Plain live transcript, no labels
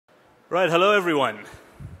Right, hello everyone.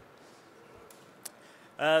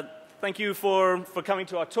 Thank you for coming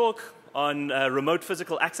to our talk on remote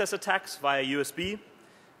physical access attacks via USB.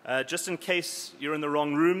 Just in case you're in the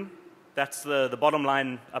wrong room, that's the bottom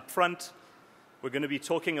line up front. We're going to be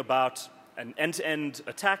talking about an end-to-end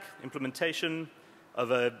attack implementation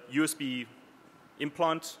of a USB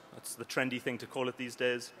implant. That's the trendy thing to call it these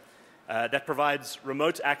days. That provides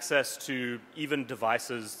remote access to even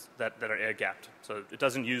devices that are air-gapped. So it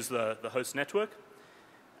doesn't use the host network.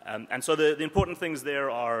 And so the important things there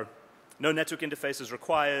are no network interfaces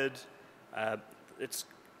required. It's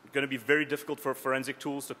going to be very difficult for forensic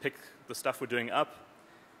tools to pick the stuff we're doing up.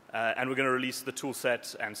 And we're going to release the tool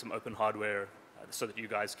set and some open hardware so that you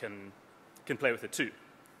guys can play with it too.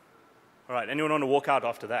 All right, anyone want to walk out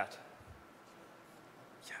after that?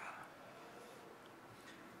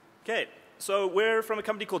 Okay, so we're from a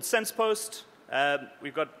company called SensePost.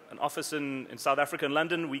 We've got an office in South Africa and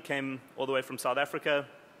London. We came all the way from South Africa.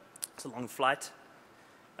 It's a long flight.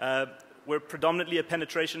 We're predominantly a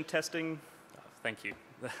penetration testing. Oh, thank you.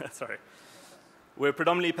 Sorry. We're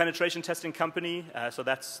predominantly a penetration testing company, so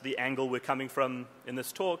that's the angle we're coming from in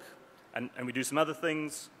this talk. And we do some other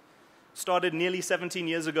things. Started nearly 17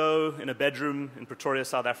 years ago in a bedroom in Pretoria,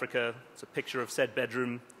 South Africa. It's a picture of said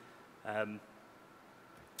bedroom.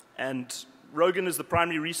 And Rogan is the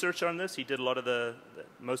primary researcher on this. He did a lot of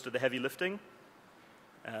most of the heavy lifting.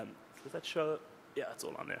 Does that show? Yeah, it's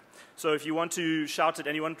all on there. So if you want to shout at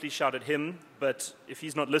anyone, please shout at him. But if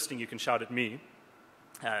he's not listening, you can shout at me.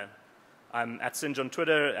 I'm at Sinj on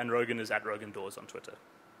Twitter, and Rogan is at Rogan Dawes on Twitter.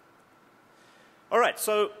 All right,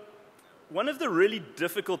 so one of the really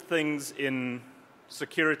difficult things in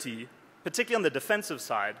security, particularly on the defensive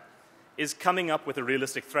side, is coming up with a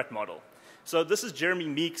realistic threat model. So this is Jeremy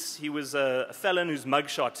Meeks. He was a felon whose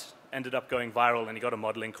mugshot ended up going viral, and he got a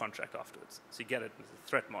modeling contract afterwards. So you get it, it's a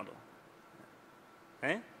threat model.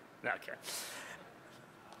 Eh? Okay.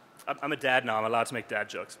 I'm a dad now. I'm allowed to make dad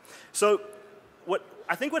jokes. So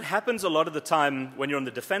I think what happens a lot of the time when you're on the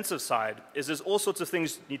defensive side is there's all sorts of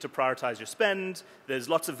things you need to prioritize your spend. There's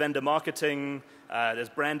lots of vendor marketing. There's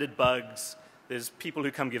branded bugs. There's people who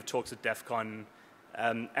come give talks at DEF CON.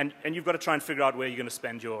 And you've got to try and figure out where you're going to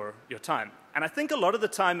spend your time. And I think a lot of the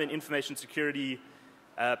time in information security,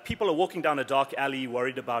 people are walking down a dark alley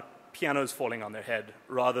worried about pianos falling on their head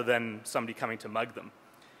rather than somebody coming to mug them.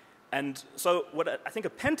 And so what I think a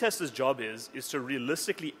pen tester's job is to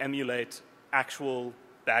realistically emulate actual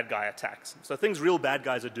bad guy attacks. So things real bad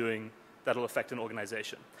guys are doing that will affect an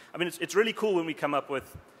organization. I mean, it's really cool when we come up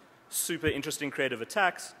with super interesting creative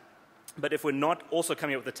attacks. But if we're not also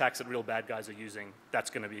coming up with attacks that real bad guys are using, that's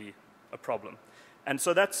going to be a problem. And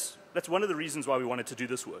so that's one of the reasons why we wanted to do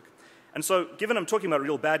this work. And so given I'm talking about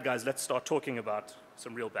real bad guys, let's start talking about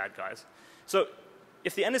some real bad guys. So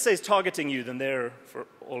if the NSA is targeting you, then they're, for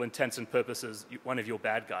all intents and purposes, one of your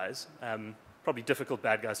bad guys. Probably difficult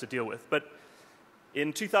bad guys to deal with. But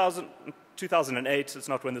in 2008, it's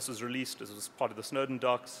not when this was released, this was part of the Snowden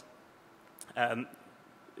docs,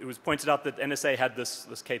 it was pointed out that NSA had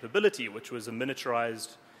this capability, which was a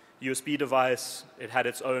miniaturized USB device. It had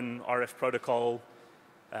its own RF protocol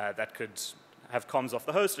that could have comms off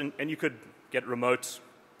the host, and you could get remote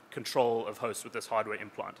control of hosts with this hardware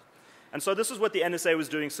implant. And so this is what the NSA was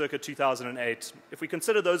doing circa 2008. If we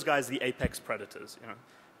consider those guys the apex predators,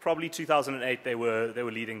 probably 2008 they were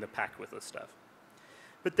leading the pack with this stuff.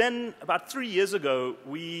 But then, about 3 years ago,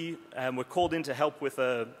 we were called in to help with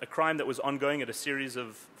a crime that was ongoing at a series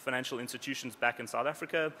of financial institutions back in South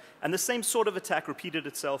Africa. And the same sort of attack repeated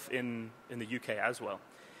itself in the UK as well.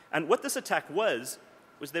 And what this attack was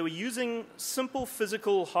they were using simple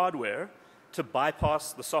physical hardware to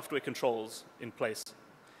bypass the software controls in place.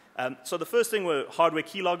 So the first thing were hardware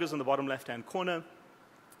keyloggers in the bottom left-hand corner.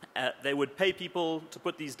 They would pay people to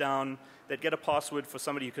put these down. They'd get a password for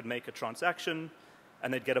somebody who could make a transaction,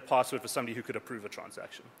 and they'd get a password for somebody who could approve a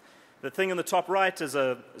transaction. The thing in the top right is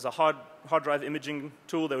a hard drive imaging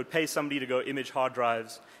tool. They would pay somebody to go image hard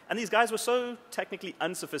drives. And these guys were so technically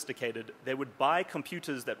unsophisticated, they would buy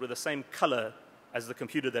computers that were the same color as the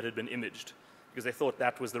computer that had been imaged, because they thought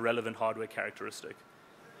that was the relevant hardware characteristic.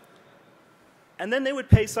 And then they would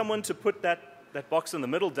pay someone to put that box in the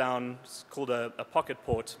middle down. It's called a pocket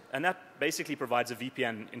port, and that basically provides a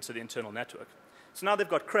VPN into the internal network. So now they've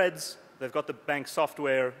got creds, they've got the bank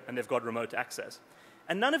software, and they've got remote access.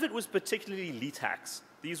 And none of it was particularly elite hacks.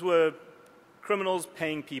 These were criminals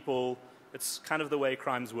paying people. It's kind of the way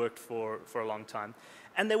crimes worked for a long time.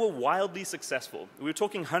 And they were wildly successful. We were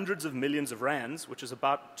talking hundreds of millions of rands, which is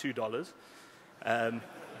about $2.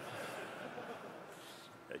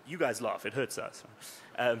 You guys laugh, it hurts us.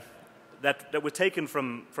 that were taken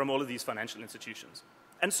from all of these financial institutions.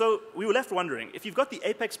 And so we were left wondering, if you've got the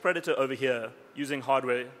apex predator over here using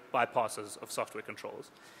hardware bypasses of software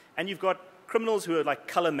controls, and you've got criminals who are like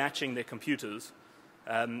color matching their computers,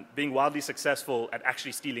 being wildly successful at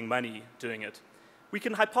actually stealing money doing it, we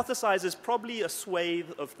can hypothesize there's probably a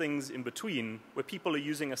swathe of things in between where people are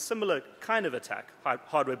using a similar kind of attack,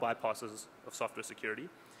 hardware bypasses of software security,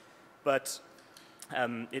 but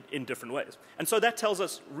in different ways. And so that tells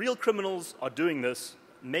us real criminals are doing this.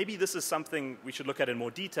 Maybe this is something we should look at in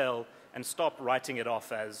more detail and stop writing it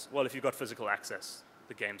off as, well, if you've got physical access,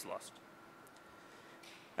 the game's lost.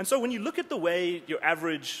 And so when you look at the way your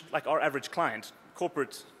average, like our average client,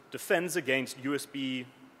 corporate, defends against USB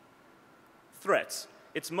threats,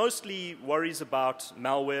 it's mostly worries about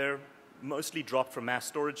malware, mostly dropped from mass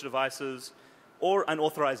storage devices, or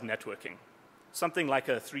unauthorized networking. Something like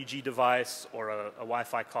a 3G device or a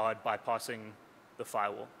Wi-Fi card bypassing the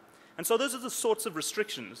firewall. And so those are the sorts of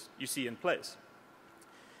restrictions you see in place.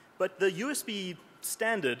 But the USB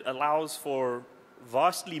standard allows for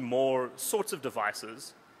vastly more sorts of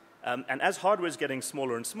devices. And as hardware is getting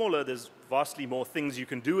smaller and smaller, there's vastly more things you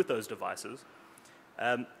can do with those devices.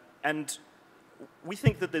 And we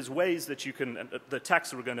think that there's ways that you can, the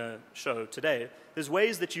attacks that we're going to show today, there's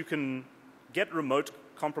ways that you can get remote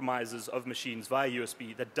compromises of machines via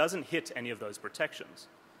USB that doesn't hit any of those protections.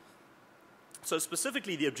 So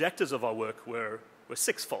specifically, the objectives of our work were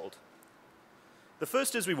sixfold. The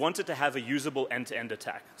first is we wanted to have a usable end-to-end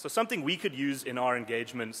attack. So something we could use in our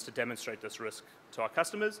engagements to demonstrate this risk to our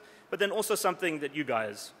customers, but then also something that you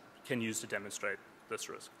guys can use to demonstrate this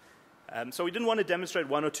risk. So we didn't want to demonstrate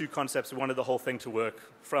one or two concepts. We wanted the whole thing to work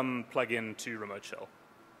from plug-in to remote shell.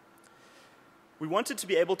 We wanted to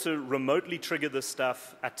be able to remotely trigger this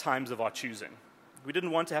stuff at times of our choosing. We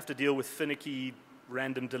didn't want to have to deal with finicky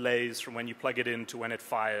random delays from when you plug it in to when it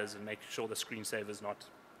fires and make sure the screensaver is not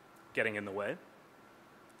getting in the way.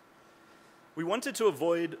 We wanted to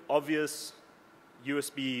avoid obvious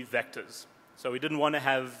USB vectors. So we didn't want to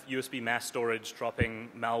have USB mass storage dropping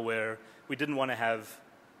malware. We didn't want to have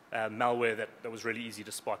malware that was really easy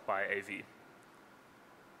to spot by AV.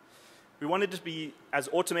 We wanted it to be as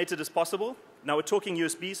automated as possible. Now we're talking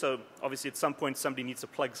USB, so obviously at some point somebody needs to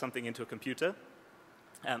plug something into a computer.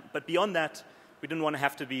 But beyond that, we didn't want to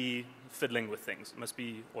have to be fiddling with things. It must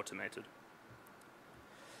be automated.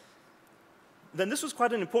 Then this was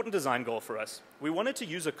quite an important design goal for us. We wanted to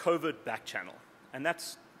use a covert back channel, and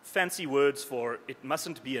that's fancy words for it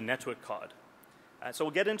mustn't be a network card. So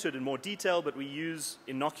we'll get into it in more detail, but we use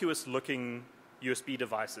innocuous-looking USB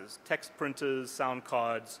devices, text printers, sound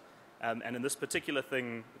cards, and in this particular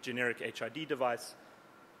thing, a generic HID device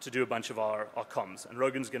to do a bunch of our comms. And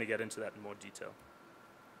Rogan's going to get into that in more detail.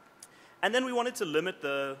 And then we wanted to limit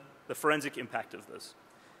the forensic impact of this.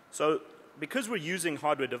 So because we're using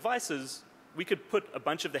hardware devices, we could put a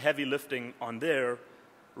bunch of the heavy lifting on there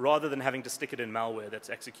rather than having to stick it in malware that's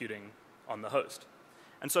executing on the host.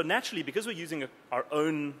 And so naturally, because we're using our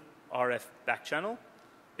own RF back channel,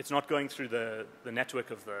 it's not going through the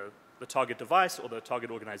network of the target device or the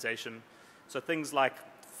target organization. So things like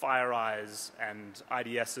FireEyes and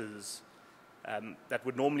IDSs that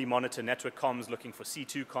would normally monitor network comms looking for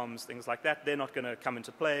C2 comms, things like that, they're not going to come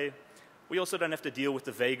into play. We also don't have to deal with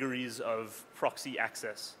the vagaries of proxy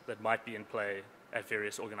access that might be in play at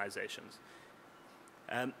various organizations.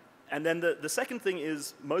 And then the second thing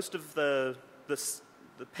is most of the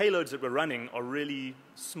payloads that we're running are really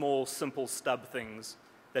small, simple stub things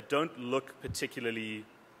that don't look particularly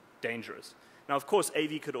dangerous. Now, of course,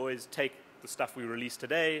 AV could always take the stuff we released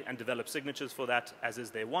today and develop signatures for that as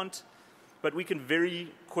is they want, but we can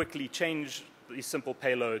very quickly change these simple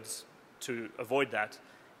payloads to avoid that,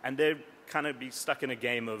 and they're kind of be stuck in a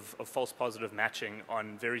game of false positive matching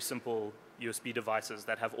on very simple USB devices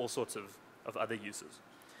that have all sorts of other uses.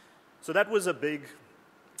 So that was a big,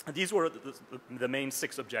 these were the main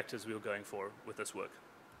 6 objectives we were going for with this work.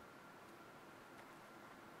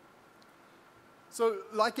 So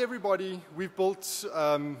like everybody, we've built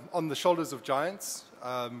on the shoulders of giants.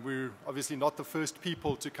 We're obviously not the first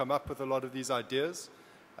people to come up with a lot of these ideas.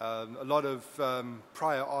 A lot of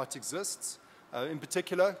prior art exists. In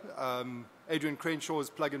particular, Adrian Crenshaw's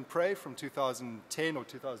Plug and Pray from 2010 or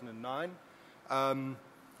 2009.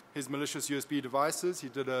 His malicious USB devices, he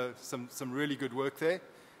did some really good work there.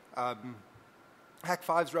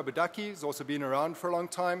 Hack5's Rubber Ducky has also been around for a long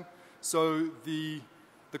time. So the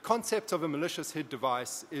concept of a malicious hid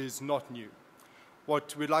device is not new.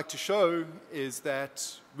 What we'd like to show is that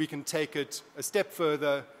we can take it a step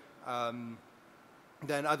further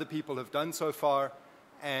than other people have done so far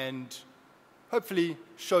and hopefully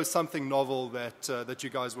show something novel that you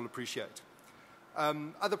guys will appreciate.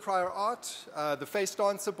 Other prior art, the face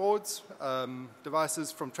dancer boards,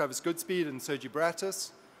 devices from Travis Goodspeed and Sergi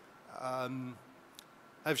Baratis,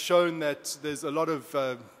 have shown that there's a lot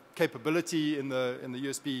of capability in the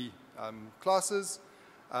USB classes.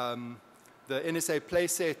 The NSA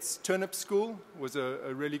Playsets Turnip School was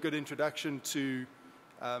a really good introduction to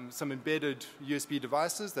some embedded USB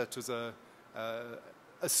devices. That was a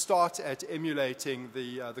start at emulating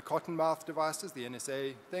the COTTONMOUTH devices, the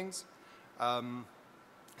NSA things.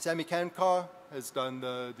 Sammy Kankar has done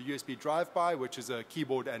the USB drive-by, which is a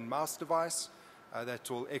keyboard and mouse device that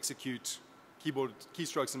will execute keyboard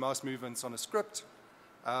keystrokes and mouse movements on a script.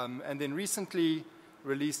 And then recently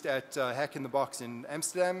released at Hack in the Box in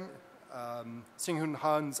Amsterdam, Sing-Hun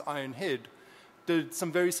Han's Iron Head did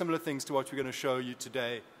some very similar things to what we're going to show you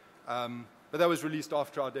today. But that was released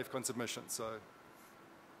after our DEF CON submission.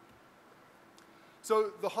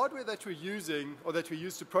 So the hardware that we're using, or that we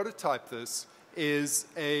use to prototype this, is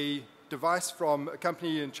a device from a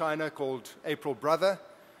company in China called April Brother.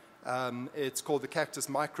 It's called the Cactus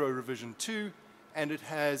Micro Revision 2, and it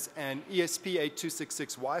has an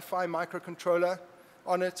ESP8266 Wi-Fi microcontroller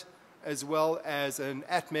on it, as well as an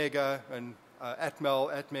Atmega and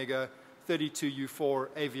Atmel 32U4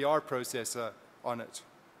 AVR processor on it.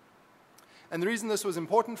 And the reason this was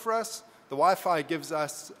important for us, the Wi-Fi gives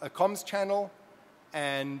us a comms channel,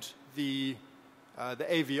 and the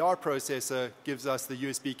AVR processor gives us the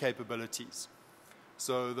USB capabilities.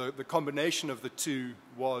 So the combination of the two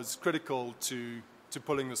was critical to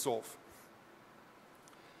pulling this off.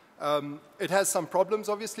 It has some problems,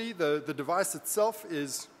 obviously. The device itself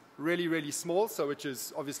is really, really small, so which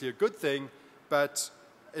is obviously a good thing, but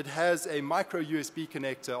it has a micro USB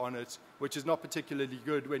connector on it, which is not particularly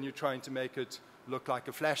good when you're trying to make it look like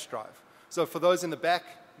a flash drive. So for those in the back,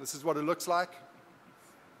 this is what it looks like.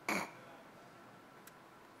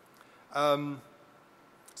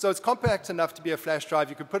 So it's compact enough to be a flash drive.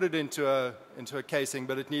 You could put it into a casing,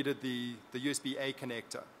 but it needed the USB-A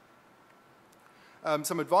connector.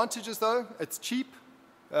 Some advantages, though. It's cheap.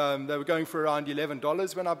 They were going for around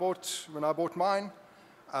 $11 when I bought mine,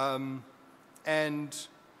 and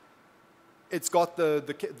it's got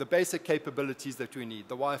the basic capabilities that we need: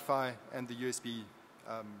 the Wi-Fi and the USB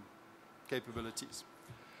capabilities.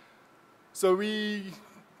 So we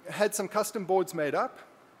had some custom boards made up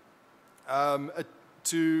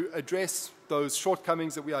to address those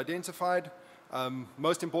shortcomings that we identified.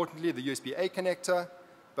 Most importantly, the USB-A connector,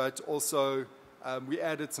 but also we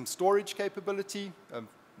added some storage capability, a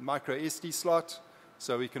micro SD slot,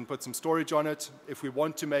 so we can put some storage on it. If we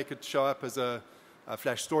want to make it show up as a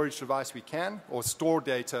flash storage device, we can, or store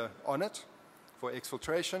data on it for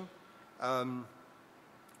exfiltration.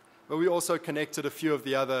 But we also connected a few of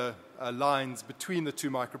the other lines between the two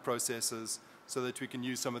microprocessors so that we can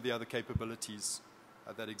use some of the other capabilities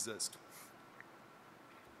that exist.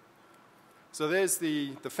 So there's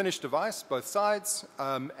the finished device, both sides,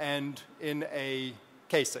 and in a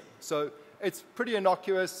casing. So it's pretty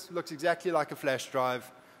innocuous, looks exactly like a flash drive.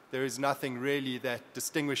 There is nothing really that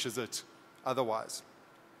distinguishes it otherwise.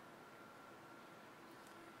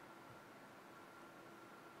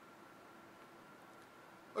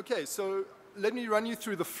 Okay, so let me run you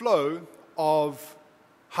through the flow of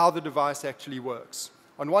how the device actually works.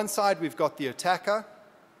 On one side, we've got the attacker,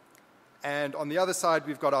 and on the other side,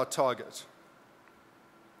 we've got our target.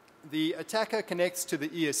 The attacker connects to the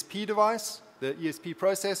ESP device, the ESP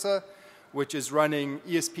processor, which is running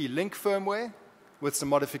ESP link firmware with some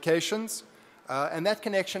modifications, and that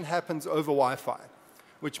connection happens over Wi-Fi,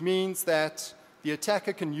 which means that the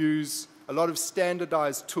attacker can use a lot of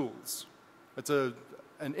standardized tools. It's an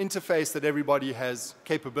interface that everybody has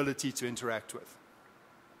capability to interact with.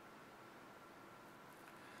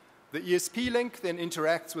 The ESP link then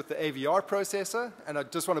interacts with the AVR processor, and I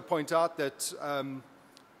just want to point out that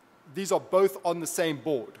these are both on the same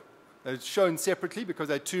board. They're shown separately because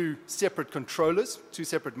they're two separate controllers, two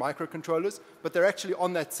separate microcontrollers, but they're actually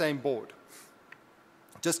on that same board,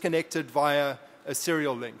 just connected via a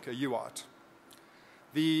serial link, a UART.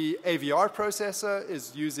 The AVR processor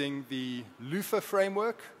is using the Lufa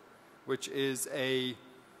framework, which is a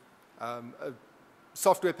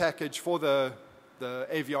software package for the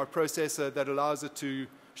AVR processor that allows it to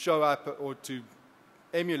show up or to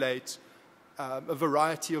emulate a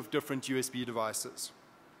variety of different USB devices.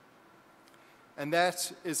 And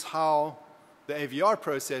that is how the AVR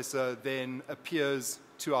processor then appears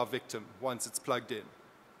to our victim once it's plugged in.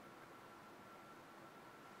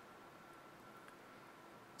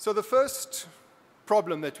 So the first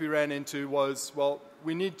problem that we ran into was, well,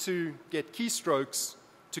 we need to get keystrokes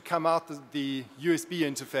to come out the USB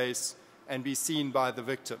interface and be seen by the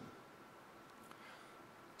victim.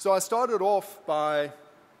 So I started off by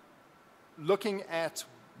looking at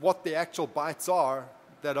what the actual bytes are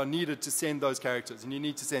that are needed to send those characters. And you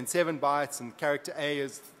need to send 7 bytes, and character A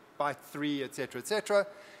is byte 3, etc., etc.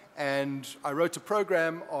 And I wrote a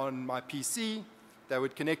program on my PC that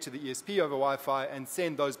would connect to the ESP over Wi-Fi and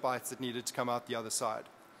send those bytes that needed to come out the other side.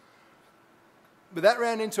 But that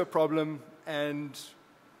ran into a problem, and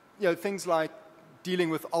things like dealing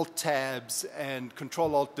with alt tabs and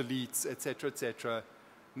control alt deletes, etc., etc.,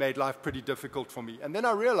 made life pretty difficult for me. And then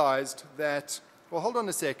I realized that, well, hold on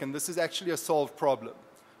a second, this is actually a solved problem.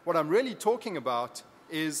 What I'm really talking about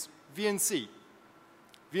is VNC.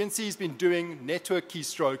 VNC has been doing network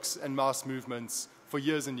keystrokes and mouse movements for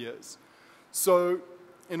years and years. So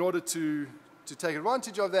in order to take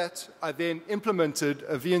advantage of that, I then implemented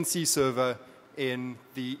a VNC server in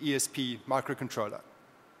the ESP microcontroller.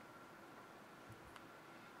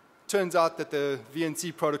 Turns out that the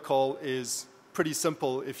VNC protocol is pretty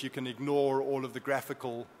simple if you can ignore all of the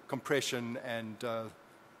graphical compression and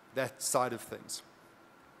that side of things.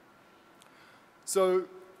 So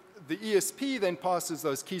the ESP then passes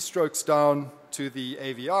those keystrokes down to the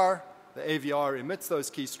AVR. The AVR emits those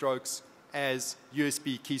keystrokes as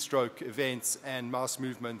USB keystroke events and mouse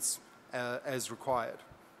movements as required.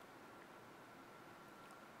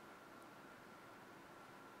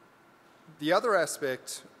 The other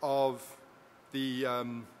aspect of the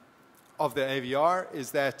AVR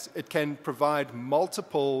is that it can provide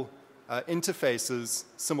multiple interfaces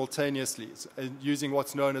simultaneously using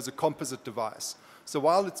what's known as a composite device. So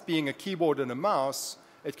while it's being a keyboard and a mouse,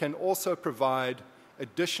 it can also provide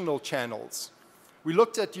additional channels. We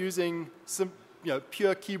looked at using some,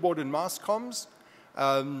 pure keyboard and mouse comms,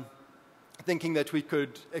 thinking that we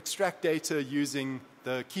could extract data using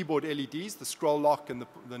the keyboard LEDs, the scroll lock and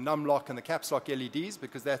the num lock and the caps lock LEDs,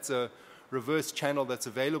 because that's a reverse channel that's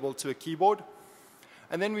available to a keyboard.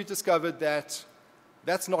 And then we discovered that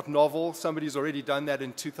that's not novel. Somebody's already done that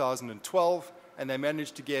in 2012, and they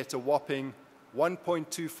managed to get a whopping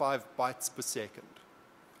 1.25 bytes per second.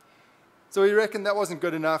 So we reckoned that wasn't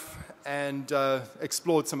good enough and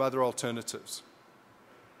explored some other alternatives.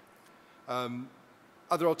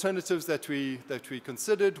 Other alternatives that we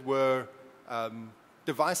considered were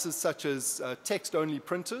devices such as text-only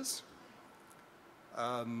printers,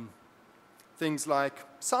 things like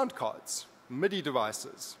sound cards, MIDI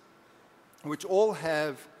devices, which all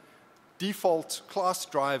have default class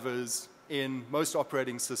drivers in most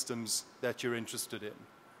operating systems that you're interested in.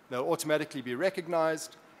 They'll automatically be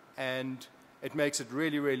recognized, and it makes it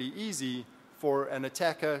really, really easy for an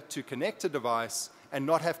attacker to connect a device and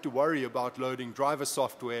not have to worry about loading driver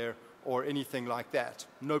software or anything like that.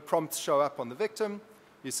 No prompts show up on the victim.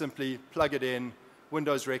 You simply plug it in,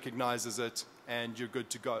 Windows recognizes it, and you're good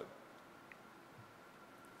to go.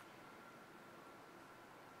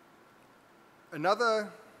 Another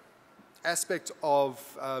aspect of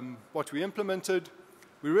what we implemented,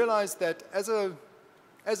 we realized that as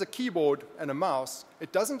a keyboard and a mouse,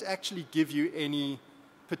 it doesn't actually give you any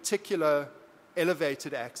particular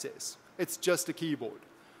elevated access. It's just a keyboard.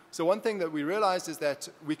 So one thing that we realized is that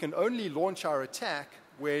we can only launch our attack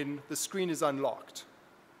when the screen is unlocked.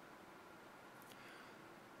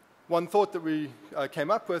 One thought that we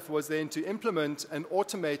came up with was then to implement an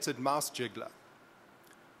automated mouse jiggler.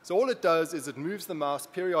 So all it does is it moves the mouse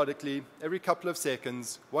periodically every couple of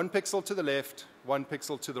seconds, 1 pixel to the left, 1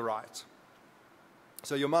 pixel to the right.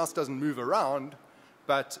 So your mouse doesn't move around,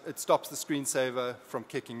 but it stops the screensaver from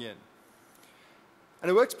kicking in. And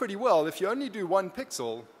it works pretty well. If you only do 1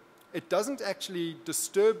 pixel, it doesn't actually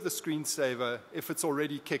disturb the screensaver if it's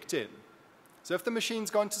already kicked in. So if the machine's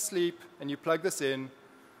gone to sleep and you plug this in,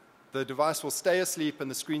 the device will stay asleep and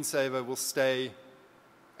the screensaver will stay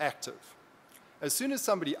active. As soon as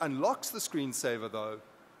somebody unlocks the screensaver, though,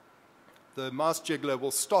 the mouse jiggler will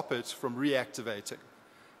stop it from reactivating.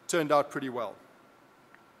 Turned out pretty well.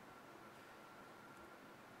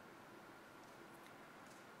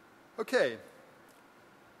 Okay.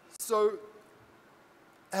 So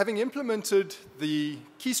having implemented the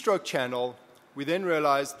keystroke channel, we then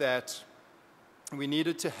realized that we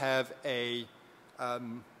needed to have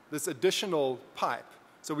this additional pipe.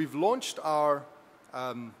 So we've launched our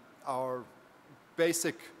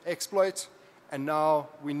basic exploit, and now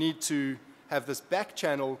we need to have this back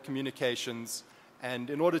channel communications. And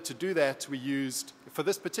in order to do that, we used, for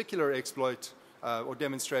this particular exploit or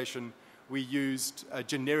demonstration, we used a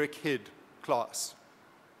generic HID class.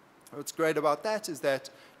 What's great about that is that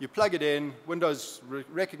you plug it in, Windows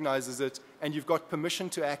recognizes it, and you've got permission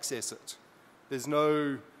to access it. There's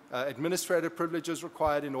no administrator privileges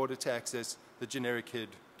required in order to access the generic head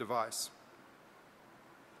device.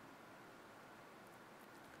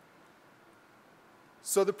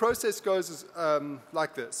 So the process goes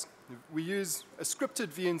like this. We use a scripted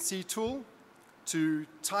VNC tool to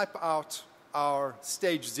type out our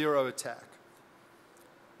stage 0 attack.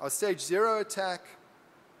 Our stage 0 attack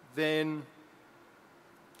then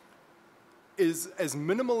is as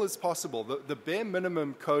minimal as possible. The bare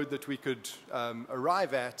minimum code that we could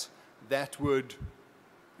arrive at that would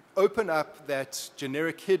open up that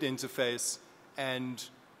generic HID interface and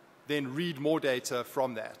then read more data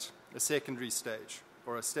from that, a secondary stage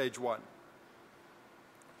or a stage 1.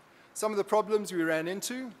 Some of the problems we ran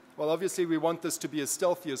into, well, obviously we want this to be as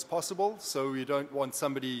stealthy as possible, so we don't want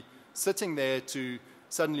somebody sitting there to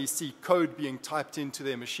suddenly see code being typed into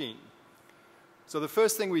their machine. So the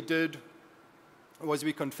first thing we did was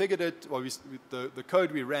we configured it, or the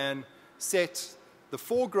code we ran set the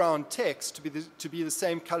foreground text to be the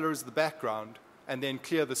same color as the background, and then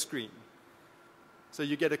clear the screen. So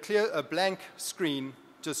you get a blank screen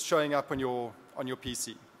just showing up on your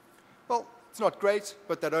PC. Well, it's not great,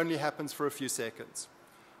 but that only happens for a few seconds.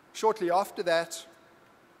 Shortly after that,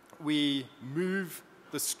 we move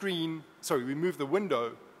the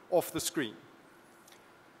window off the screen.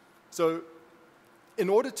 So in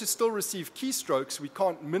order to still receive keystrokes, we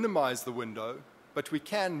can't minimize the window, but we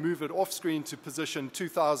can move it off screen to position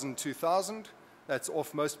 2000, 2000. That's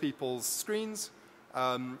off most people's screens.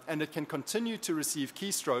 And it can continue to receive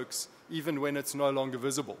keystrokes even when it's no longer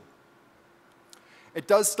visible. It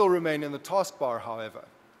does still remain in the taskbar, however,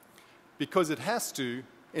 because it has to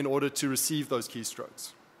in order to receive those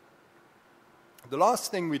keystrokes. The last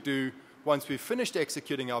thing we do once we've finished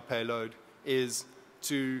executing our payload is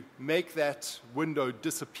to make that window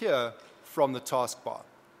disappear from the taskbar.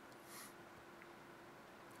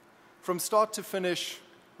 From start to finish,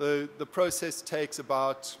 the process takes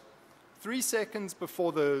about 3 seconds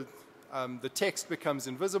before the text becomes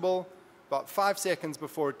invisible, about 5 seconds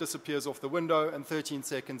before it disappears off the window, and 13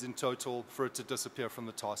 seconds in total for it to disappear from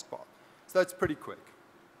the taskbar. So that's pretty quick.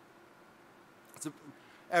 It's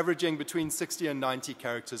averaging between 60 and 90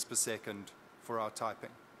 characters per second for our typing.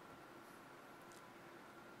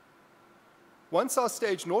 Once our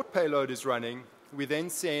stage 0 payload is running, we then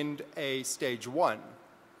send a stage 1.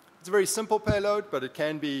 It's a very simple payload, but it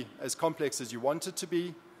can be as complex as you want it to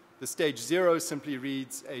be. The stage 0 simply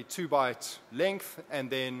reads a 2-byte length and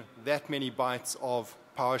then that many bytes of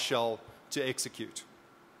PowerShell to execute.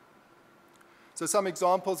 So some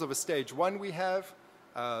examples of a stage 1 we have.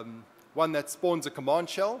 One that spawns a command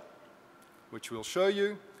shell, which we'll show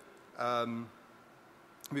you.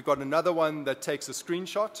 We've got another one that takes a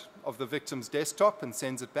screenshot of the victim's desktop and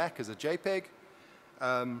sends it back as a JPEG.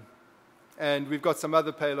 And we've got some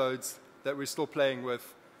other payloads that we're still playing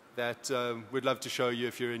with that we'd love to show you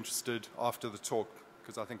if you're interested after the talk,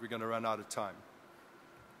 because I think we're going to run out of time.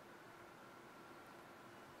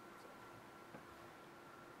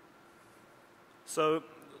 So,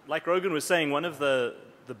 like Rogan was saying, one of the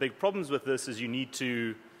big problems with this is you need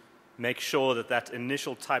to make sure that that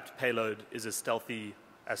initial typed payload is as stealthy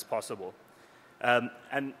as possible. And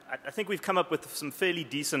I think we've come up with some fairly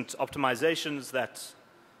decent optimizations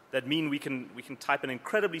that mean we can type an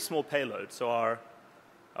incredibly small payload. So our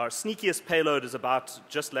sneakiest payload is about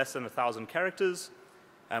just less than 1,000 characters,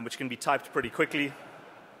 which can be typed pretty quickly.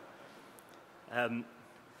 And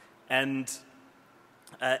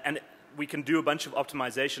we can do a bunch of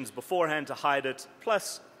optimizations beforehand to hide it.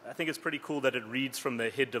 Plus, I think it's pretty cool that it reads from the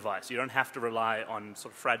HID device. You don't have to rely on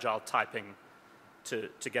sort of fragile typing to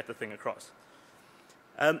get the thing across.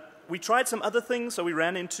 We tried some other things. So we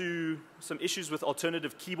ran into some issues with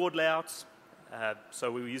alternative keyboard layouts.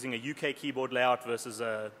 So we were using a UK keyboard layout versus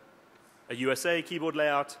a USA keyboard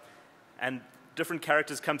layout. And different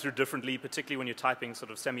characters come through differently, particularly when you're typing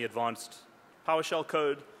sort of semi-advanced PowerShell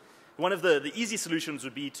code. One of the easy solutions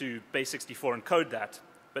would be to base64 encode that.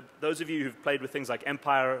 But those of you who've played with things like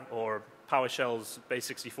Empire or PowerShell's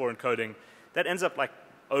base64 encoding, that ends up like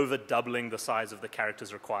over doubling the size of the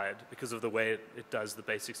characters required because of the way it does the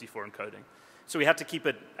base64 encoding. So we had to keep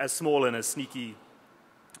it as small and as sneaky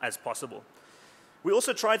as possible. We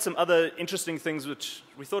also tried some other interesting things which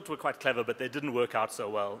we thought were quite clever, but they didn't work out so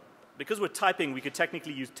well. Because we're typing, we could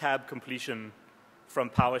technically use tab completion from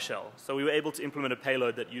PowerShell. So we were able to implement a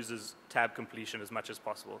payload that uses tab completion as much as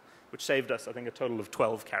possible, which saved us, I think, a total of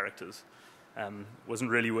 12 characters. Wasn't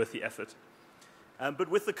really worth the effort. But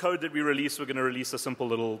with the code that we released, we're going to release a simple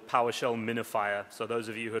little PowerShell minifier. So those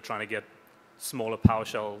of you who are trying to get smaller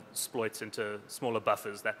PowerShell exploits into smaller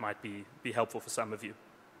buffers, that might be helpful for some of you.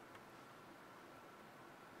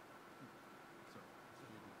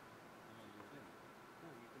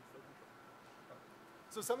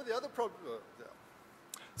 So some of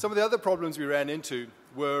the other problems we ran into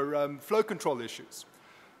were flow control issues.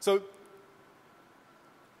 So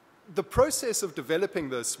the process of developing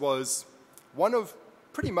this was one of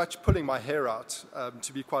pretty much pulling my hair out,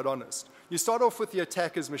 to be quite honest. You start off with the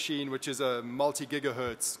attacker's machine, which is a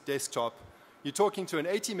multi-gigahertz desktop. You're talking to an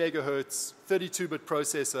 80 megahertz 32-bit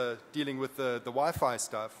processor dealing with the Wi-Fi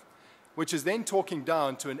stuff, which is then talking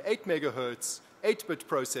down to an 8 megahertz 8-bit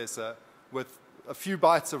processor with a few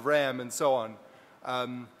bytes of RAM and so on,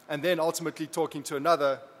 and then ultimately talking to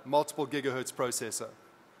another multiple gigahertz processor.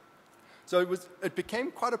 So it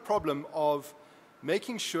became quite a problem of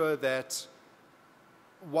making sure that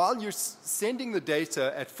while you're sending the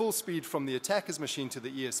data at full speed from the attacker's machine to the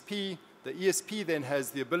ESP then has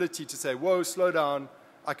the ability to say, whoa, slow down,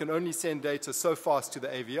 I can only send data so fast to the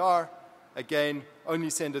AVR, again, only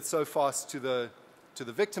send it so fast to the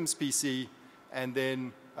victim's PC, and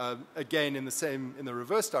then again in the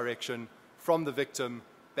reverse direction from the victim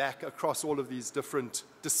back across all of these different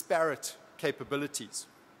disparate capabilities.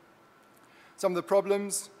 Some of the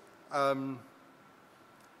problems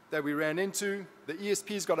that we ran into, the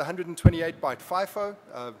ESP's got 128-byte FIFO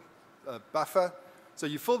buffer. So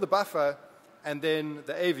you fill the buffer, and then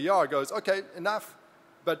the AVR goes, OK, enough.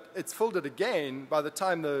 But it's filled it again by the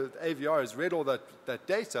time the AVR has read all that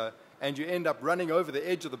data, and you end up running over the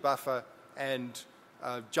edge of the buffer and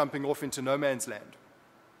jumping off into no man's land.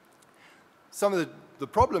 Some of the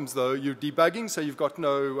problems, though, you're debugging, so you've got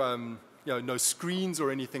no screens or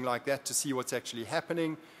anything like that to see what's actually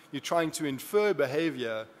happening. You're trying to infer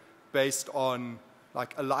behavior based on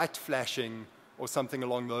like a light flashing or something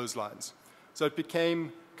along those lines. So it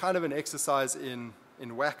became kind of an exercise in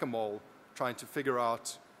whack-a-mole, trying to figure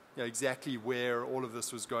out exactly where all of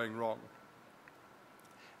this was going wrong.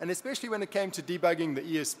 And especially when it came to debugging the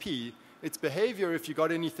ESP, its behavior, if you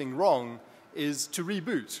got anything wrong, is to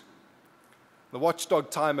reboot. The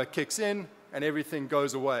watchdog timer kicks in, and everything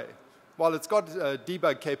goes away. While it's got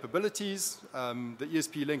debug capabilities, the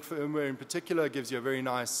ESP link firmware in particular gives you a very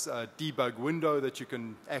nice debug window that you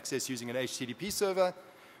can access using an HTTP server.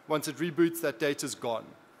 Once it reboots, that data's gone.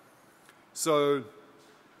 So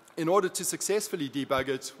in order to successfully debug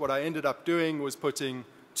it, what I ended up doing was putting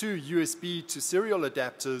 2 USB to serial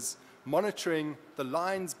adapters, monitoring the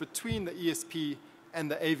lines between the ESP and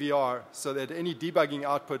the AVR so that any debugging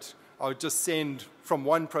output I would just send from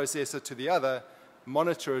one processor to the other,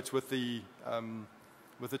 monitor it with the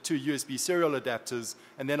 2 USB serial adapters,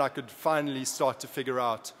 and then I could finally start to figure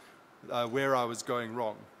out where I was going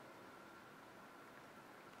wrong.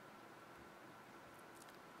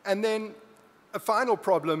 And then a final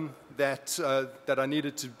problem that I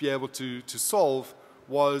needed to be able to solve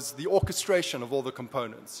was the orchestration of all the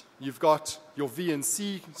components. You've got your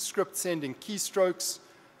VNC script sending keystrokes.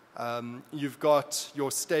 You've got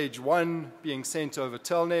your stage 1 being sent over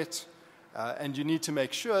telnet. And you need to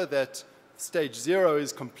make sure that stage 0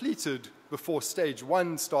 is completed before stage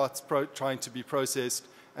 1 starts trying to be processed,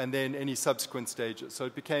 and then any subsequent stages. So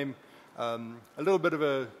it became a little bit of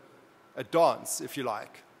a dance, if you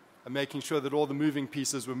like, and making sure that all the moving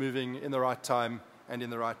pieces were moving in the right time and in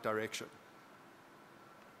the right direction.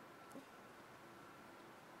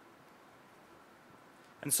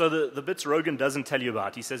 And so the bits Rogan doesn't tell you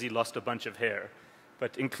about, he says he lost a bunch of hair,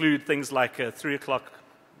 but include things like 3 o'clock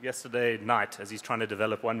yesterday night as he's trying to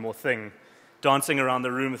develop one more thing, dancing around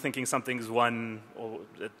the room thinking something's won, or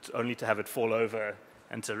only to have it fall over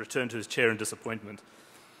and to return to his chair in disappointment.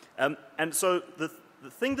 And so the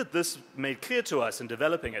thing that this made clear to us in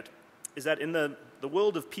developing it is that in the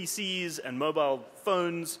world of PCs and mobile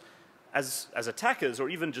phones, as attackers or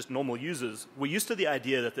even just normal users, we're used to the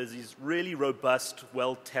idea that there's these really robust,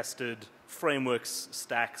 well-tested frameworks,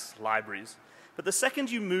 stacks, libraries. But the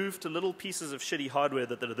second you move to little pieces of shitty hardware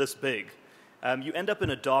that are this big, you end up in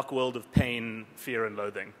a dark world of pain, fear, and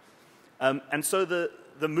loathing. And so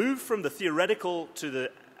the move from the theoretical to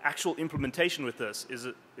the actual implementation with this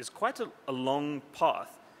is quite a long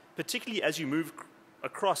path, particularly as you move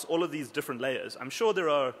across all of these different layers. I'm sure there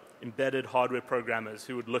are embedded hardware programmers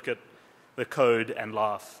who would look at the code and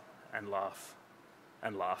laugh and laugh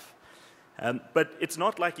and laugh. But it's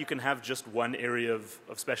not like you can have just one area of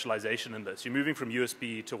specialization in this. You're moving from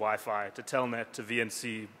USB to Wi-Fi to Telnet to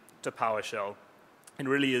VNC to PowerShell. It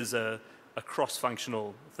really is a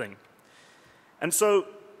cross-functional thing. And so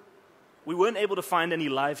we weren't able to find any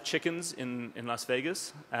live chickens in Las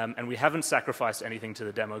Vegas, and we haven't sacrificed anything to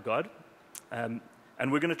the demo god. And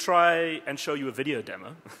we're going to try and show you a video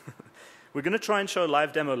demo. We're going to try and show a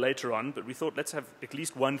live demo later on, but we thought let's have at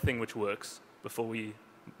least one thing which works before we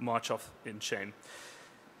march off in shame.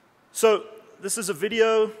 So this is a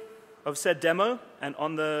video of said demo, and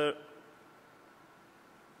on the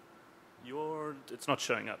it's not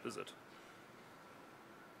showing up, is it?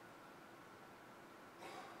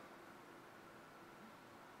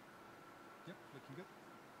 Yep, looking good.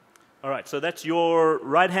 All right, so that's your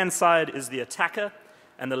right-hand side is the attacker,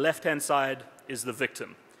 and the left-hand side is the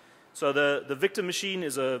victim. So the victim machine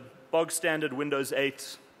is a bog standard Windows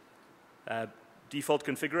 8 default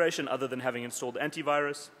configuration other than having installed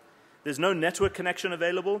antivirus. There's no network connection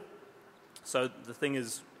available, so the thing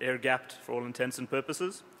is air-gapped for all intents and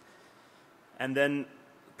purposes. And then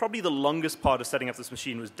probably the longest part of setting up this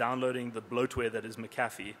machine was downloading the bloatware that is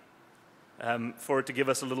McAfee for it to give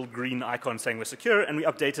us a little green icon saying we're secure, and we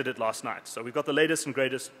updated it last night. So we've got the latest and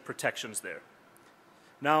greatest protections there.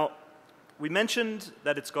 Now, we mentioned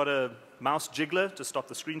that it's got a mouse jiggler to stop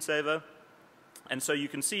the screensaver, and so you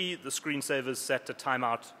can see the screensaver's set to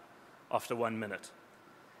timeout after 1 minute.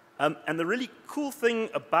 And the really cool thing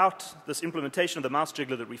about this implementation of the mouse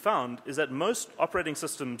jiggler that we found is that most operating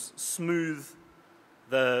systems smooth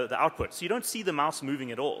the output. So you don't see the mouse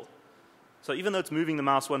moving at all. So even though it's moving the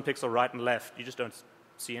mouse 1 pixel right and left, you just don't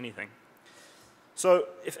see anything. So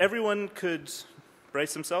if everyone could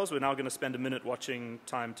brace themselves, we're now going to spend a minute watching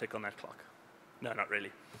time tick on that clock. No, not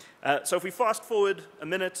really. So if we fast forward a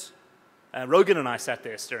minute, Rogan and I sat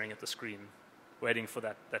there staring at the screen, waiting for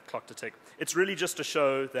that clock to tick. It's really just to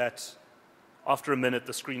show that after a minute,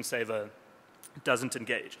 the screensaver doesn't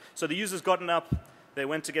engage. So the user's gotten up, they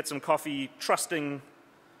went to get some coffee, trusting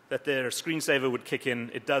that their screensaver would kick in.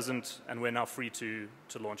 It doesn't, and we're now free to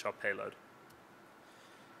launch our payload.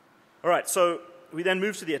 All right, so we then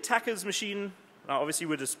move to the attacker's machine. Now, obviously,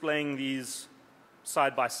 we're displaying these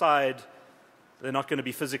side by side. They're not going to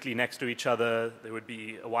be physically next to each other. There would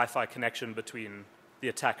be a Wi-Fi connection between the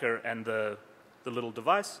attacker and the little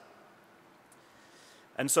device.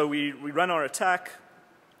 And so we run our attack,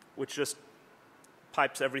 which just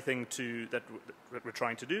pipes everything that we're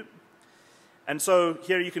trying to do. And so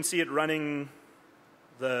here you can see it running.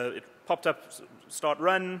 It popped up start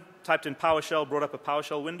run, typed in PowerShell, brought up a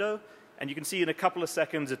PowerShell window, and you can see in a couple of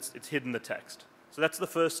seconds it's hidden the text. So that's the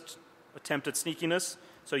first attempt at sneakiness.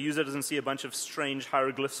 So a user doesn't see a bunch of strange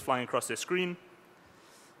hieroglyphs flying across their screen.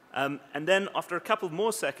 And then after a couple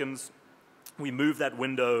more seconds, we move that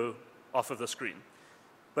window off of the screen.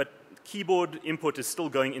 But keyboard input is still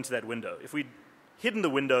going into that window. If we'd hidden the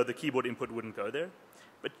window, the keyboard input wouldn't go there.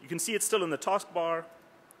 But you can see it's still in the taskbar.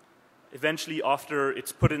 Eventually, after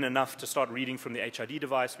it's put in enough to start reading from the HID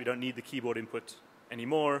device, we don't need the keyboard input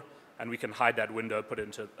anymore, and we can hide that window, put it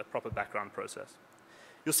into a proper background process.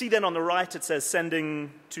 You'll see then on the right it says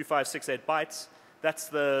sending 2568 bytes. That's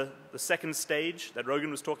the second stage that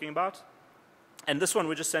Rogan was talking about. And this one,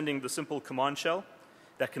 we're just sending the simple command shell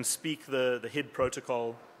that can speak the HID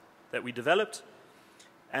protocol that we developed.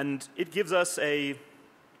 And it gives us a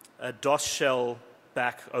DOS shell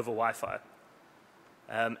back over Wi-Fi.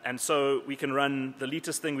 And so we can run the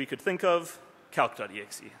latest thing we could think of,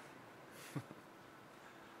 calc.exe.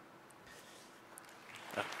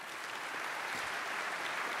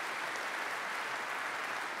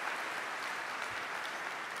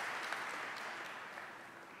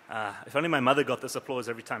 If only my mother got this applause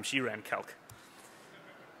every time she ran calc.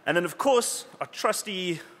 And then, of course, our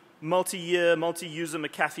trusty multi-year, multi-user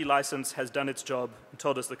McAfee license has done its job and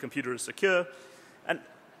told us the computer is secure. And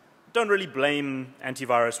don't really blame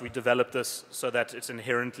antivirus. We developed this so that it's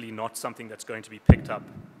inherently not something that's going to be picked up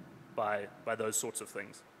by those sorts of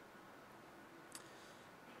things.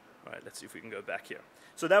 All right, let's see if we can go back here.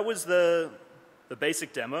 So that was the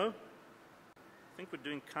basic demo. I think we're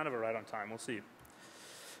doing kind of right on time. We'll see.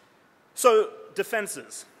 So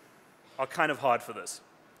defenses are kind of hard for this.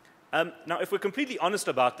 Now, if we're completely honest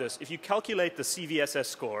about this, if you calculate the CVSS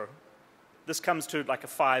score, this comes to like a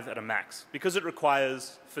 5 at a max because it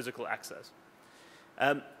requires physical access.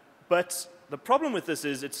 But the problem with this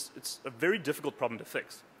is it's a very difficult problem to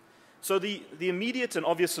fix. So the immediate and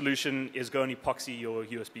obvious solution is go and epoxy your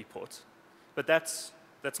USB ports. But that's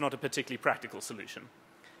not a particularly practical solution.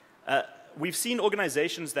 We've seen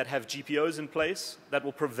organizations that have GPOs in place that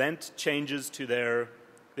will prevent changes to their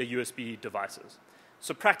USB devices.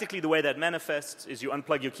 So practically the way that manifests is you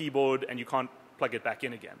unplug your keyboard and you can't plug it back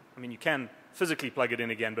in again. I mean, you can physically plug it in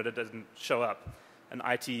again, but it doesn't show up. An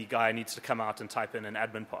IT guy needs to come out and type in an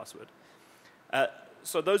admin password.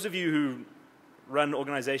 So those of you who run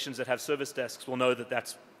organizations that have service desks will know that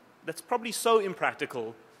that's probably so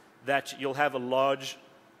impractical that you'll have a large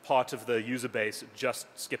part of the user base just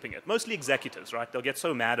skipping it. Mostly executives, right? They'll get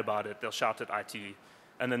so mad about it, they'll shout at IT,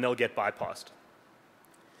 and then they'll get bypassed.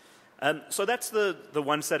 So that's the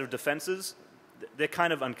one set of defenses. They're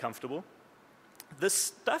kind of uncomfortable. the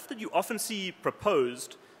stuff that you often see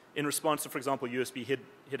proposed in response to, for example, USB hit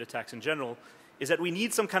attacks in general, is that we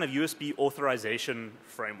need some kind of USB authorization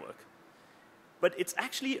framework. But it's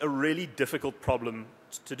actually a really difficult problem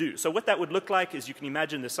to do. So what that would look like is you can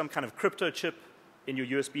imagine there's some kind of crypto chip in your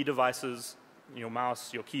USB devices, your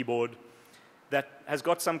mouse, your keyboard, that has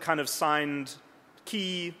got some kind of signed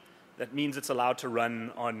key that means it's allowed to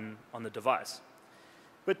run on the device.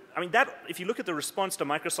 But I mean, if you look at the response to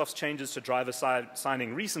Microsoft's changes to driver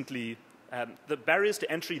signing recently, the barriers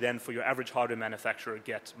to entry then for your average hardware manufacturer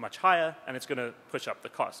get much higher, and it's going to push up the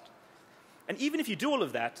cost. And even if you do all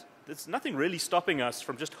of that, there's nothing really stopping us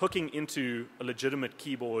from just hooking into a legitimate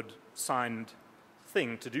keyboard signed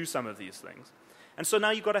thing to do some of these things. And so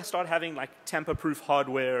now you've got to start having like tamper-proof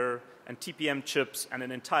hardware and TPM chips and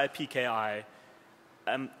an entire PKI,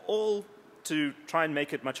 all to try and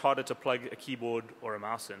make it much harder to plug a keyboard or a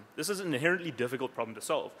mouse in. This is an inherently difficult problem to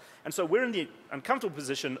solve. And so we're in the uncomfortable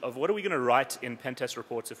position of what are we going to write in pen test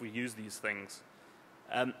reports if we use these things?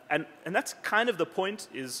 And that's kind of the point,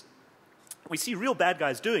 is we see real bad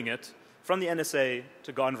guys doing it, from the NSA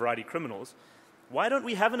to garden variety criminals. Why don't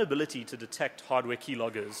we have an ability to detect hardware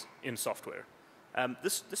keyloggers in software?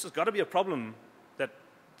 This has got to be a problem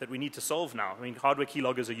that we need to solve now. I mean, hardware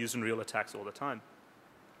keyloggers are used in real attacks all the time.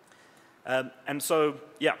 And so,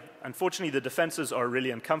 yeah, unfortunately, the defenses are really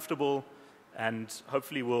uncomfortable, and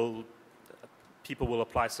hopefully people will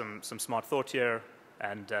apply some smart thought here,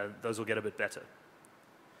 and those will get a bit better.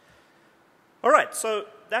 All right, so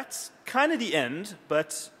that's kind of the end,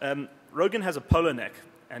 but Rogan has a polo neck,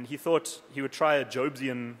 and he thought he would try a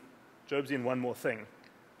Jobsian one more thing.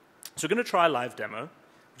 So we're going to try a live demo,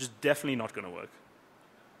 which is definitely not going to work.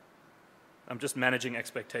 I'm just managing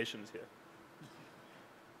expectations here.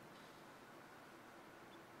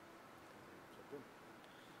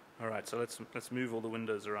 All right, so let's move all the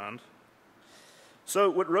windows around. So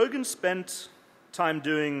what Rogan spent time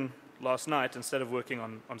doing last night, instead of working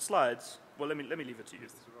on slides, well, let me leave it to you.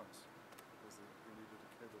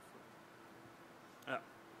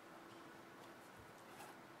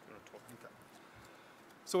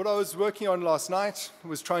 So what I was working on last night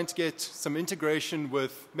was trying to get some integration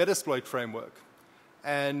with Metasploit framework.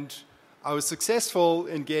 And I was successful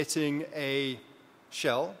in getting a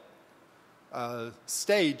shell,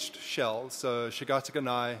 staged shell, so Shigata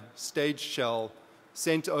Ganai staged shell,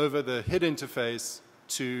 sent over the HID interface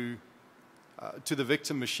to the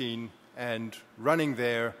victim machine and running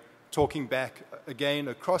there, talking back again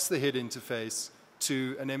across the HID interface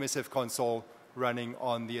to an MSF console running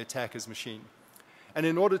on the attacker's machine. And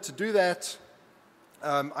in order to do that,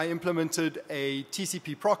 I implemented a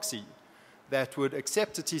TCP proxy that would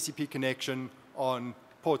accept a TCP connection on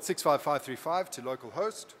port 65535 to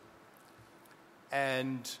localhost,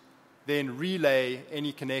 and then relay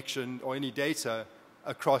any connection or any data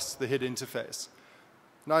across the HID interface.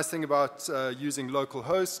 Nice thing about using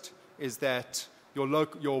localhost is that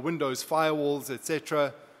your Windows firewalls,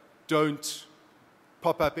 etc., don't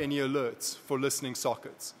pop up any alerts for listening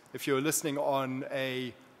sockets. If you're listening on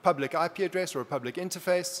a public IP address or a public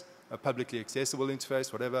interface, a publicly accessible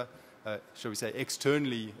interface, whatever, shall we say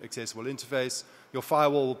externally accessible interface, your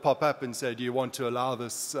firewall will pop up and say, do you want to allow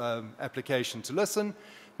this application to listen?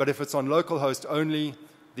 But if it's on localhost only,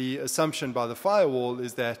 the assumption by the firewall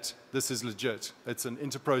is that this is legit. It's an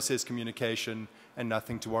inter-process communication and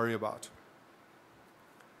nothing to worry about.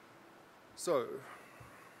 So,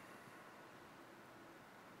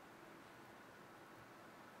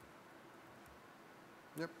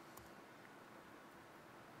 yep.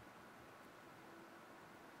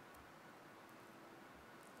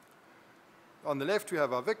 On the left, we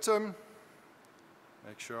have our victim.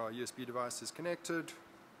 Make sure our USB device is connected.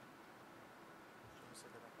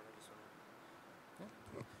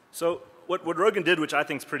 So what Rogan did, which I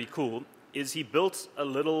think is pretty cool, is he built a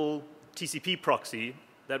little TCP proxy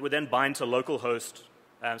that would then bind to localhost.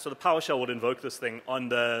 So the PowerShell would invoke this thing on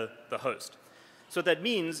the host. So what that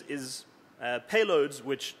means is payloads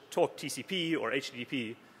which talk TCP or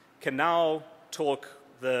HTTP can now talk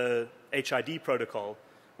the HID protocol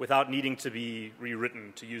without needing to be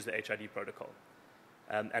rewritten to use the HID protocol.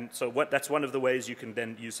 And so that's one of the ways you can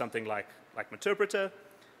then use something like Meterpreter.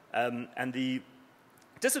 And the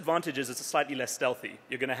disadvantage is it's slightly less stealthy.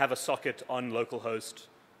 You're going to have a socket on localhost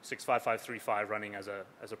 65535 running as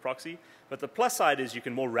a proxy. But the plus side is you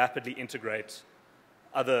can more rapidly integrate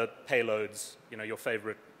other payloads, your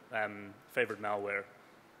favorite malware,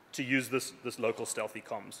 to use this local stealthy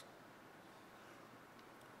comms.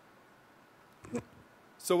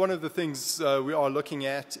 So one of the things we are looking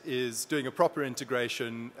at is doing a proper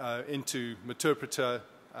integration into Meterpreter,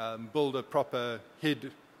 build a proper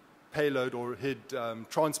HID payload or HID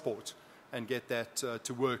transport and get that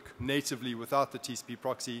to work natively without the TCP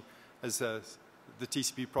proxy, as the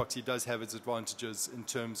TCP proxy does have its advantages in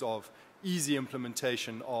terms of easy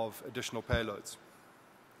implementation of additional payloads.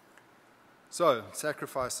 So,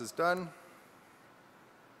 sacrifice is done.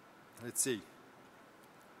 Let's see.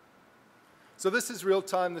 So this is real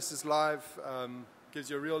time, this is live, gives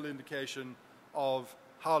you a real indication of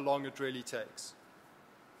how long it really takes.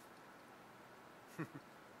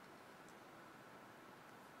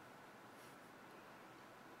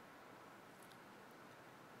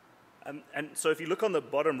 And so if you look on the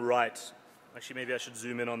bottom right, actually maybe I should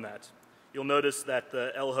zoom in on that, you'll notice that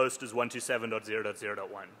the L host is 127.0.0.1.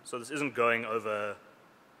 So this isn't going over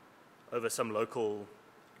some local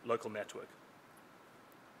network.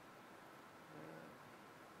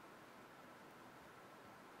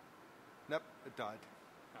 Nope, it died.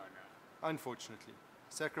 Oh, no. Unfortunately.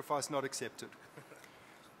 Sacrifice not accepted.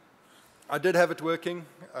 I did have it working,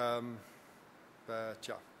 but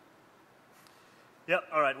yeah. Yep,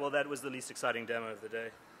 all right, well, that was the least exciting demo of the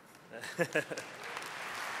day.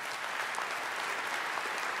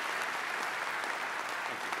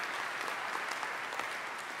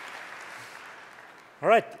 All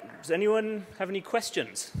right, does anyone have any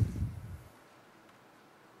questions?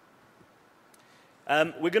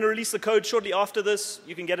 We're going to release the code shortly after this.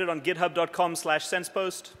 You can get it on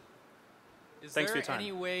github.com/sensepost. Is Thanks for your there time.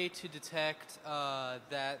 any way to detect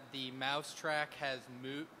that the mouse track has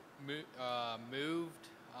moved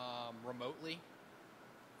remotely?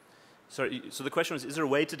 So the question was, is there a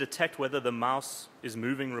way to detect whether the mouse is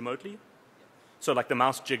moving remotely? So like the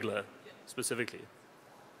mouse jiggler specifically?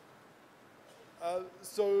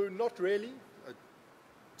 So not really,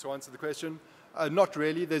 to answer the question. Not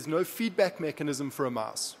really. There's no feedback mechanism for a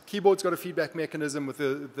mouse. Keyboard's got a feedback mechanism with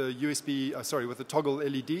the USB, with the toggle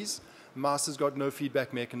LEDs. Mouse has got no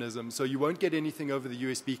feedback mechanism, so you won't get anything over the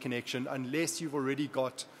USB connection unless you've already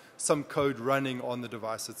got some code running on the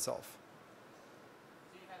device itself.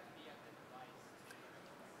 So you have to be at the device.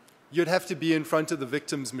 You'd have to be in front of the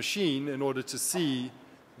victim's machine in order to see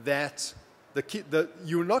that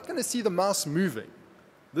you're not going to see the mouse moving.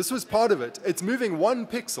 This was part of it. It's moving 1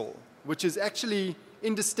 pixel, which is actually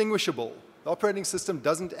indistinguishable. The operating system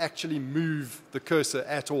doesn't actually move the cursor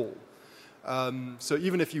at all. So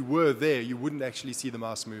even if you were there, you wouldn't actually see the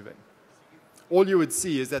mouse moving. All you would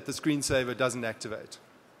see is that the screensaver doesn't activate.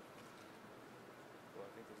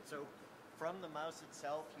 So from the mouse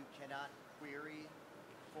itself, you cannot query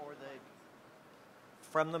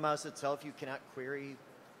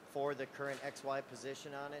for the current XY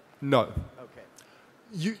position on it? No. Okay.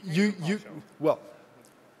 Well,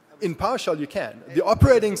 in PowerShell you can. The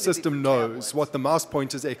operating system knows what the mouse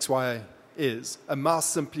pointer's XY is. A mouse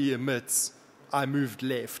simply emits, I moved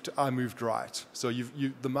left, I moved right. So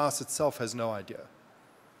the mouse itself has no idea.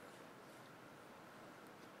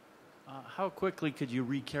 How quickly could you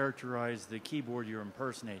recharacterize the keyboard you're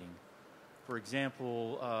impersonating? For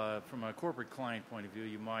example, from a corporate client point of view,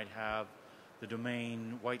 you might have the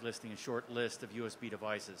domain whitelisting a short list of USB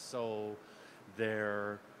devices. So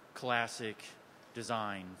their classic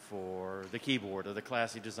design for the keyboard or the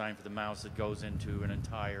classic design for the mouse that goes into an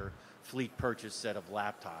entire fleet purchase set of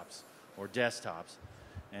laptops or desktops.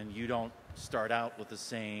 And you don't start out with the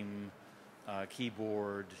same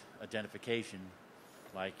keyboard identification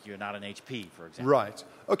like you're not an HP, for example. Right.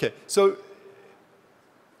 Okay. So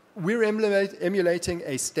we're emulating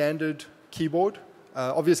a standard keyboard.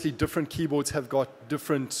 Obviously, different keyboards have got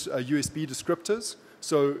different USB descriptors.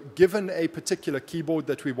 So given a particular keyboard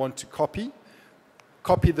that we want to copy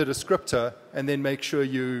the descriptor, and then make sure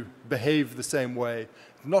you behave the same way.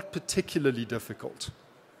 Not particularly difficult.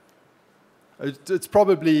 It's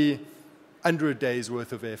probably under a day's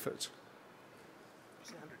worth of effort.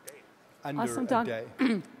 Awesome Under a talk.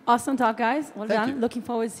 day. Awesome talk, guys. Well Thank done. you. Looking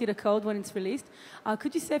forward to see the code when it's released.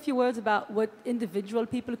 Could you say a few words about what individual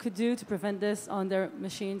people could do to prevent this on their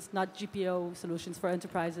machines, not GPO solutions for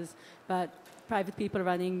enterprises, but private people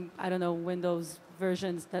running, I don't know, Windows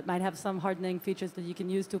versions that might have some hardening features that you can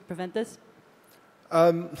use to prevent this?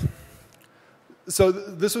 So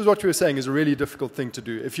this is what you were saying is a really difficult thing to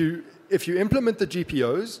do. If you implement the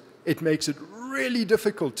GPOs, it makes it really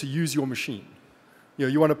difficult to use your machine.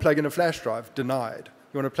 You want to plug in a flash drive, denied.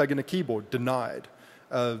 You want to plug in a keyboard, denied.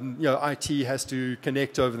 IT has to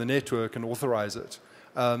connect over the network and authorize it.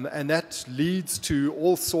 And that leads to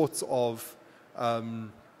all sorts of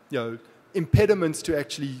impediments to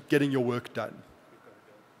actually getting your work done.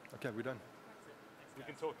 Okay, we're done. We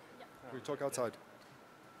can talk. We talk outside.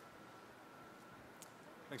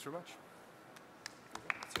 Thanks very much.